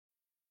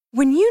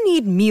When you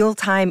need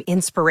mealtime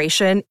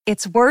inspiration,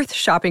 it's worth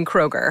shopping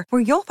Kroger,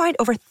 where you'll find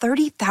over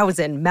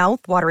 30,000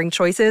 mouth-watering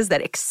choices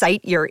that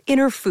excite your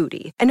inner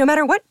foodie. And no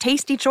matter what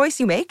tasty choice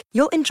you make,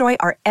 you'll enjoy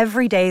our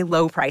everyday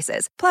low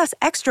prices, plus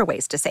extra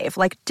ways to save,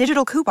 like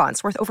digital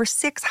coupons worth over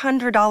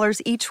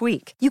 $600 each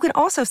week. You can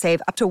also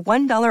save up to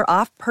 $1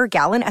 off per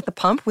gallon at the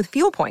pump with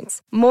fuel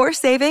points. More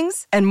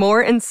savings and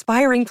more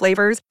inspiring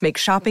flavors make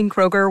shopping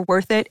Kroger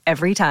worth it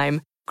every time.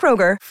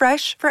 Kroger,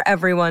 fresh for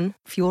everyone.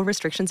 Fuel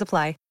restrictions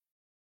apply.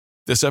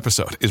 This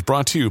episode is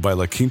brought to you by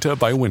La Quinta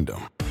by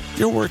Wyndham.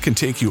 Your work can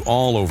take you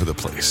all over the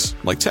place,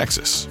 like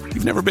Texas.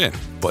 You've never been,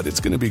 but it's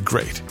going to be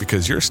great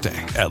because you're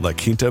staying at La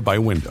Quinta by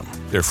Wyndham.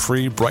 Their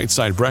free Bright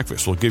Side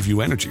breakfast will give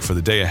you energy for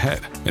the day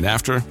ahead. And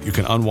after, you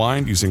can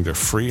unwind using their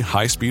free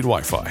high-speed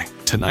Wi-Fi.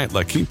 Tonight,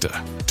 La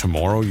Quinta.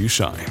 Tomorrow, you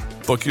shine.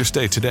 Book your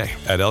stay today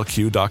at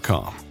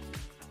lq.com.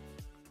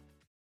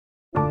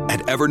 At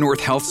Evernorth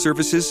Health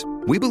Services,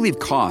 we believe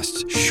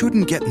costs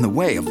shouldn't get in the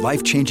way of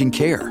life-changing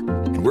care,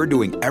 and we're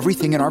doing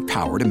everything in our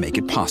power to make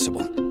it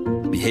possible.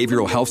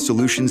 Behavioral health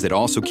solutions that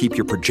also keep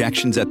your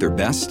projections at their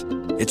best?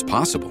 It's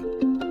possible.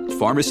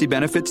 Pharmacy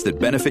benefits that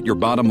benefit your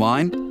bottom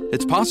line?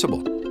 It's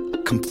possible.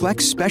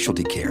 Complex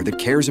specialty care that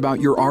cares about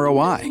your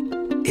ROI?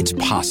 It's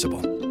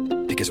possible.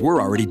 Because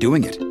we're already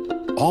doing it.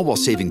 All while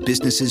saving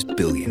businesses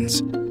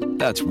billions.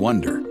 That's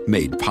Wonder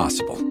made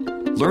possible.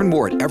 Learn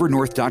more at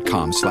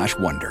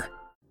evernorth.com/wonder.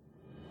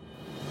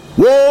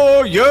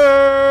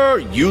 Warrior!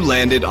 You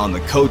landed on the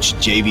Coach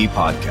JV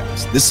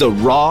podcast. This is a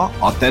raw,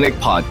 authentic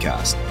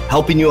podcast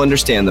helping you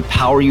understand the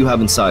power you have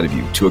inside of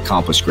you to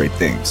accomplish great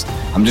things.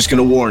 I'm just going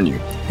to warn you,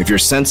 if you're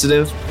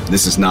sensitive,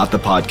 this is not the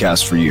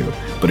podcast for you.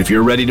 But if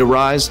you're ready to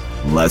rise,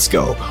 let's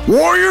go.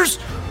 Warriors,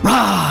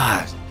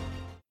 rise!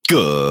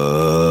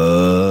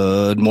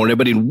 Good morning,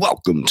 everybody, and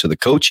welcome to the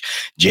Coach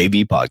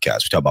JV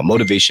podcast. We talk about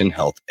motivation,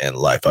 health, and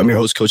life. I'm your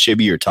host, Coach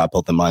JV, your top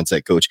health and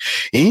mindset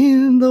coach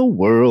in the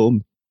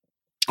world.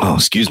 Oh,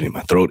 excuse me.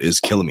 My throat is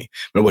killing me.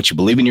 Remember, what you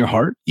believe in your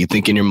heart, you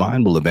think in your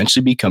mind will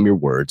eventually become your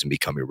words and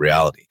become your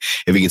reality.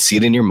 If you can see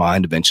it in your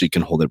mind, eventually you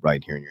can hold it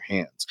right here in your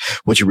hands.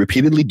 What you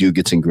repeatedly do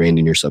gets ingrained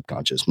in your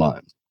subconscious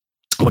mind.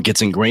 What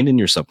gets ingrained in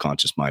your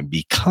subconscious mind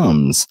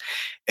becomes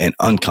an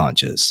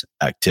unconscious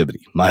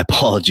activity. My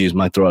apologies,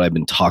 my throat. I've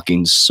been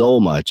talking so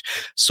much,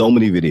 so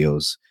many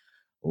videos,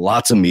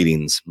 lots of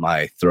meetings.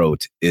 My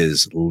throat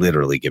is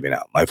literally giving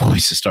out. My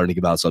voice is starting to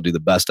give out, so I'll do the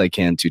best I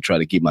can to try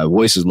to keep my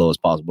voice as low as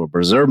possible,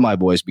 preserve my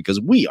voice,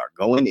 because we are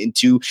going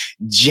into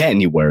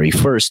January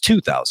 1st,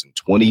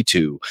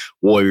 2022.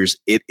 Warriors,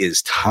 it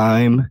is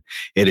time.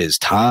 It is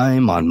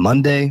time. On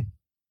Monday,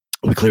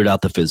 we cleared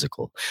out the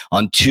physical.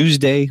 On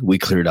Tuesday, we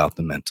cleared out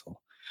the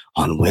mental.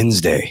 On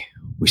Wednesday,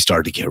 we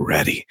started to get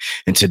ready.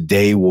 And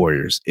today,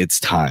 Warriors, it's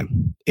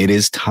time. It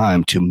is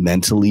time to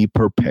mentally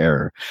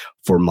prepare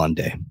for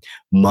Monday.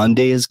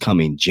 Monday is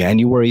coming,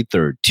 January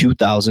 3rd,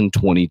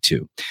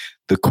 2022.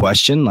 The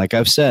question, like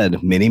I've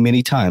said many,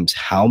 many times,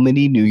 how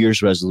many New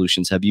Year's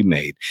resolutions have you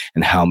made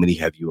and how many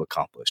have you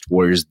accomplished?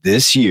 Warriors,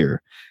 this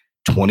year,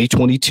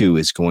 2022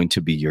 is going to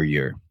be your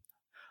year.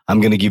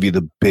 I'm going to give you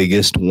the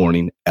biggest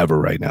warning ever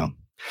right now.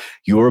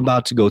 You're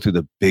about to go through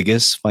the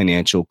biggest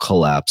financial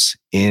collapse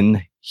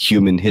in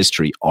human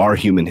history, our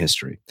human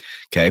history,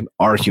 okay?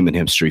 Our human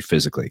history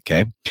physically,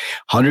 okay?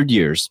 100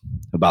 years,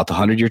 about the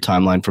 100-year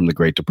timeline from the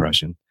Great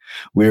Depression.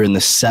 We're in the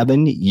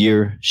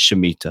 7-year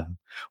Shemitah.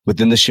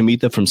 Within the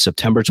Shemitah from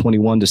September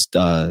 21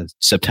 to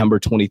September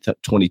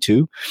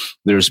 2022,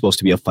 there's supposed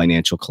to be a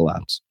financial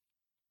collapse.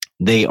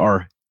 They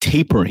are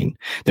tapering.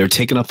 They're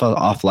taking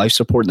off life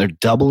support, and they're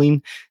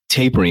doubling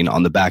tapering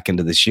on the back end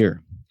of this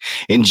year.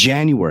 In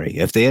January,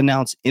 if they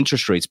announce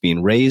interest rates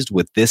being raised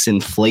with this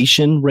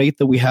inflation rate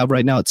that we have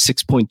right now at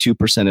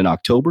 6.2% in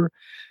October,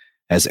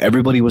 as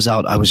everybody was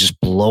out, I was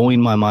just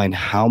blowing my mind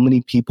how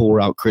many people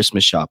were out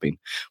Christmas shopping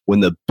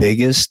when the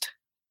biggest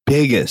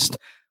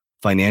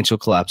financial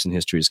collapse in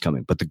history is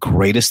coming. But the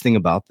greatest thing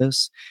about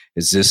this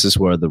is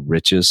where the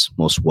richest,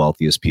 most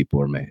wealthiest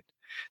people are made.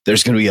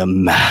 There's going to be a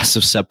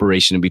massive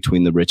separation in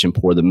between the rich and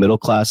poor. The middle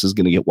class is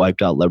going to get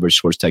wiped out,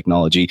 leveraged towards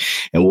technology.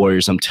 And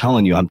Warriors, I'm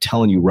telling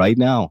you right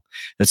now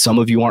that some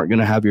of you aren't going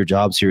to have your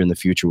jobs here in the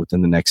future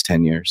within the next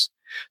 10 years.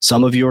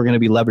 Some of you are going to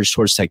be leveraged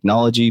towards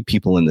technology,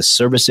 people in the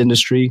service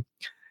industry.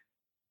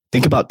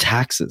 Think about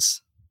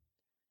taxes.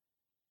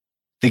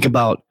 Think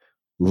about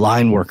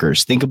line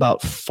workers. Think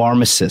about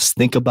pharmacists.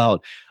 Think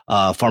about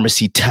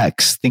pharmacy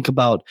techs. Think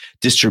about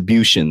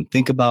distribution.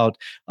 Think about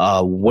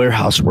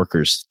warehouse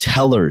workers,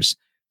 tellers,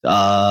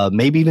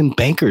 maybe even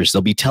bankers.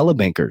 There'll be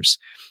telebankers,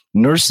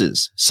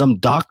 nurses, some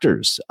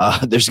doctors.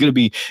 There's going to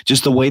be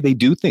just the way they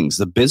do things.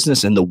 The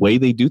business and the way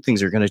they do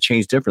things are going to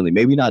change differently.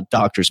 Maybe not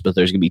doctors, but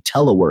there's going to be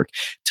telework,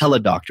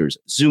 teledoctors,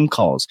 Zoom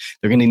calls.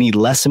 They're going to need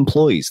less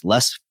employees,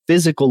 less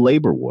physical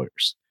labor,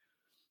 Warriors.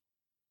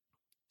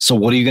 So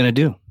what are you going to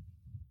do?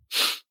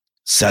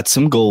 Set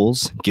some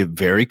goals, get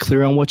very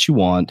clear on what you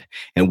want,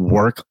 and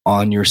work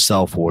on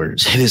yourself,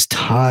 warriors. It is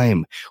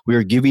time. We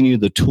are giving you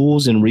the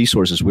tools and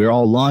resources. We're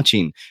all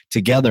launching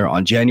together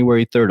on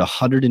January 3rd, a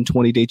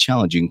 120-day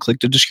challenge. You can click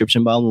the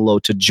description below below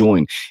to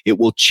join. It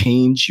will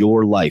change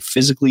your life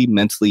physically,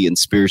 mentally, and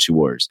spiritually,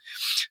 warriors.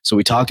 So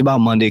we talked about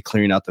Monday,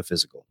 clearing out the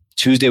physical.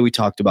 Tuesday, we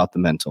talked about the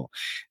mental.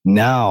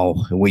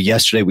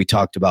 Yesterday, we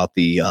talked about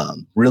the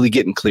really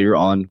getting clear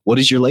on what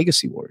is your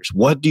legacy, warriors?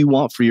 What do you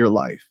want for your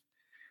life?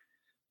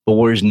 But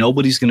warriors,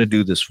 nobody's going to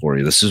do this for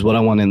you. This is what I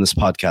want in this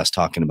podcast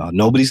talking about.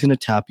 Nobody's going to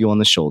tap you on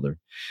the shoulder.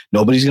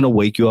 Nobody's going to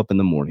wake you up in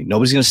the morning.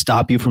 Nobody's going to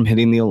stop you from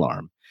hitting the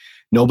alarm.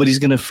 Nobody's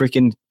going to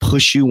freaking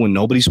push you when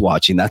nobody's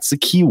watching. That's the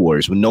key,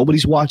 warriors. When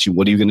nobody's watching,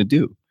 what are you going to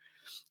do?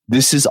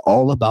 This is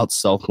all about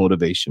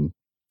self-motivation,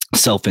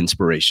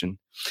 self-inspiration.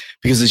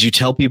 Because as you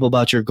tell people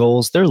about your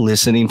goals, they're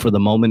listening for the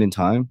moment in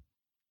time.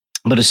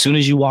 But as soon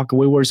as you walk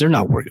away, warriors, they're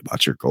not worried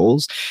about your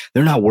goals.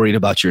 They're not worried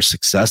about your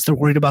success. They're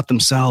worried about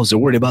themselves. They're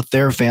worried about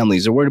their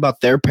families. They're worried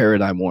about their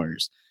paradigm,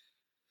 warriors.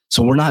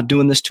 So we're not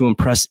doing this to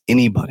impress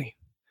anybody.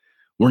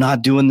 We're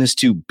not doing this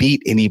to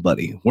beat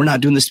anybody. We're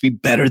not doing this to be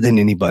better than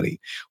anybody.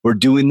 We're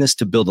doing this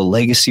to build a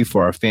legacy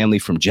for our family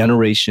from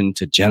generation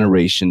to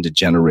generation to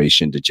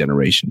generation to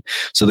generation.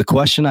 So the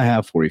question I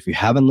have for you, if you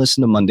haven't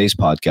listened to Monday's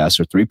podcast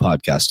or 3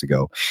 podcasts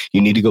ago,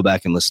 you need to go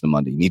back and listen to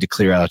Monday. You need to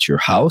clear out your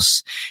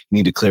house. You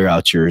need to clear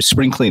out your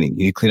spring cleaning.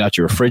 You need to clean out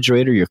your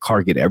refrigerator, your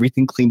car, get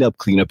everything cleaned up,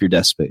 clean up your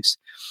desk space.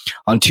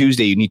 On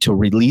Tuesday, you need to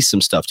release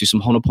some stuff, do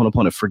some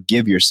ho'oponopono,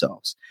 forgive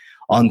yourselves.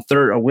 On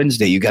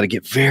Wednesday, you got to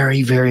get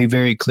very, very,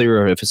 very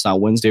clear. Or if it's not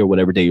Wednesday or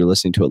whatever day you're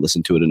listening to it,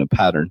 listen to it in a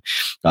pattern.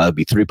 It'll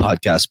be 3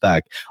 podcasts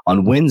back.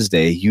 On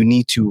Wednesday, you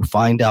need to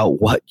find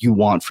out what you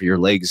want for your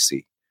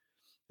legacy.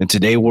 And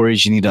today,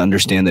 warriors, you need to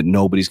understand that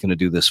nobody's going to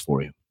do this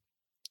for you.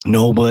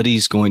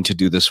 Nobody's going to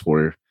do this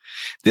for you.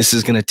 This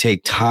is going to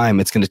take time.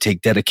 It's going to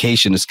take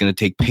dedication. It's going to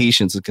take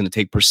patience. It's going to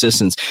take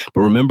persistence.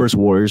 But remember, as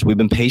warriors, we've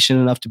been patient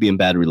enough to be in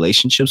bad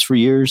relationships for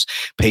years,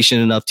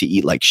 patient enough to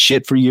eat like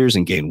shit for years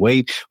and gain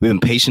weight. We've been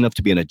patient enough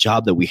to be in a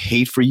job that we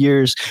hate for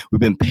years. We've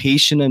been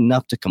patient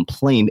enough to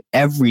complain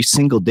every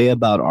single day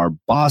about our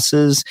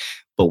bosses,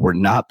 but we're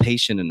not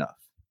patient enough.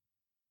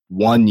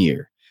 1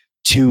 year,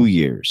 2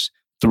 years,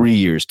 3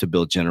 years to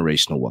build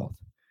generational wealth,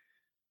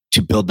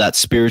 to build that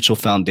spiritual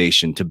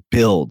foundation, to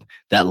build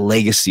that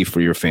legacy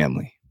for your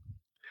family.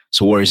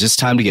 So warriors, it's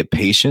time to get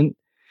patient.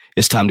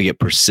 It's time to get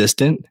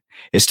persistent.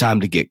 It's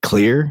time to get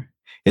clear.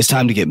 It's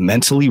time to get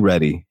mentally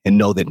ready and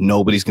know that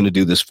nobody's going to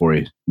do this for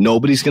you.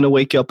 Nobody's going to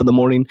wake you up in the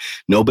morning.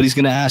 Nobody's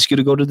going to ask you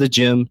to go to the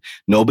gym.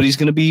 Nobody's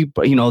going to be,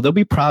 they'll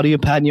be proud of you,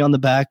 patting you on the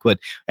back, but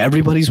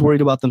everybody's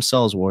worried about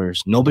themselves,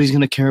 warriors. Nobody's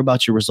going to care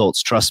about your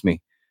results. Trust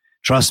me.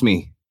 Trust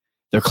me.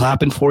 They're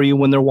clapping for you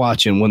when they're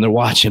watching,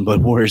 but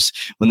warriors,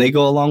 when they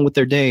go along with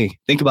their day,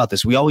 think about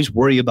this. We always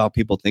worry about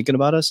people thinking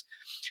about us,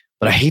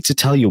 but I hate to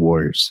tell you,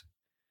 warriors,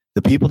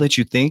 the people that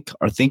you think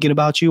are thinking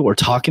about you or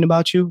talking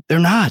about you, they're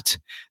not.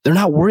 They're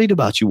not worried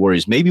about you,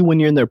 warriors. Maybe when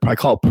you're in their, I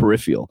call it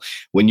peripheral.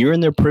 When you're in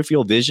their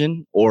peripheral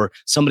vision or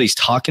somebody's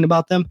talking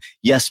about them,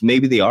 yes,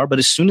 maybe they are. But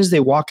as soon as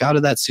they walk out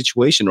of that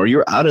situation or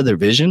you're out of their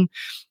vision,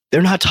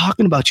 they're not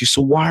talking about you.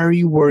 So why are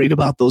you worried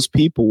about those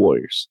people,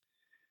 warriors?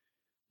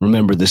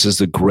 Remember, this is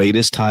the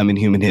greatest time in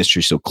human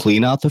history. So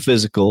clean out the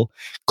physical,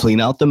 clean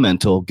out the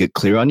mental, get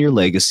clear on your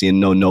legacy, and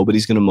know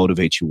nobody's going to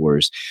motivate you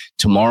worse.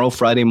 Tomorrow,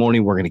 Friday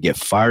morning, we're going to get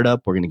fired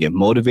up. We're going to get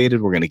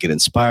motivated. We're going to get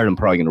inspired. I'm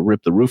probably going to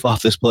rip the roof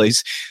off this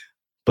place.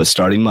 But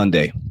starting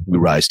Monday, we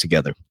rise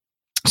together.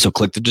 So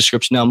click the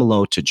description down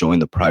below to join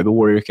the Private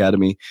Warrior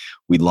Academy.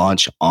 We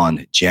launch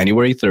on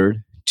January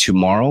 3rd,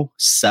 tomorrow,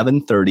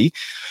 7:30,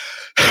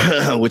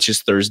 which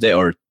is Thursday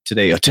or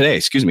today at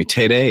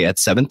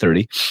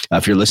 7:30.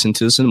 If you're listening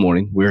to this in the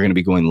morning, we're going to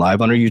be going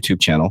live on our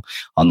YouTube channel,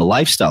 on the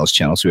Lifestyles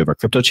channel. So we have our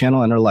crypto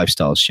channel and our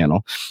Lifestyles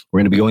channel. We're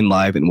going to be going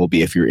live, and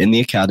if you're in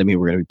the academy,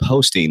 we're going to be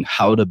posting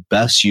how to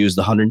best use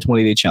the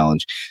 120-day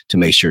challenge to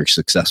make sure you're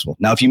successful.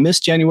 Now, if you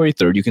missed January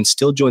 3rd, you can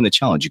still join the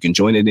challenge. You can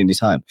join it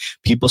anytime.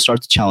 People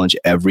start the challenge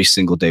every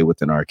single day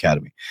within our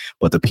academy.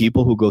 But the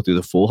people who go through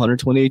the full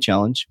 120-day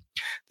challenge,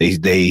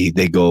 they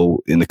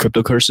go in the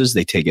crypto courses,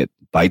 they take it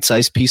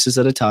bite-sized pieces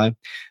at a time.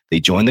 They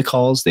join the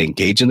calls, they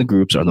engage in the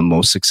groups, are the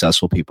most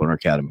successful people in our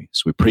academy.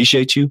 So we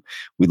appreciate you.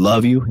 We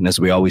love you. And as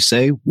we always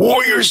say,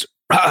 warriors,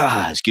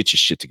 let's get your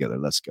shit together.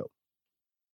 Let's go.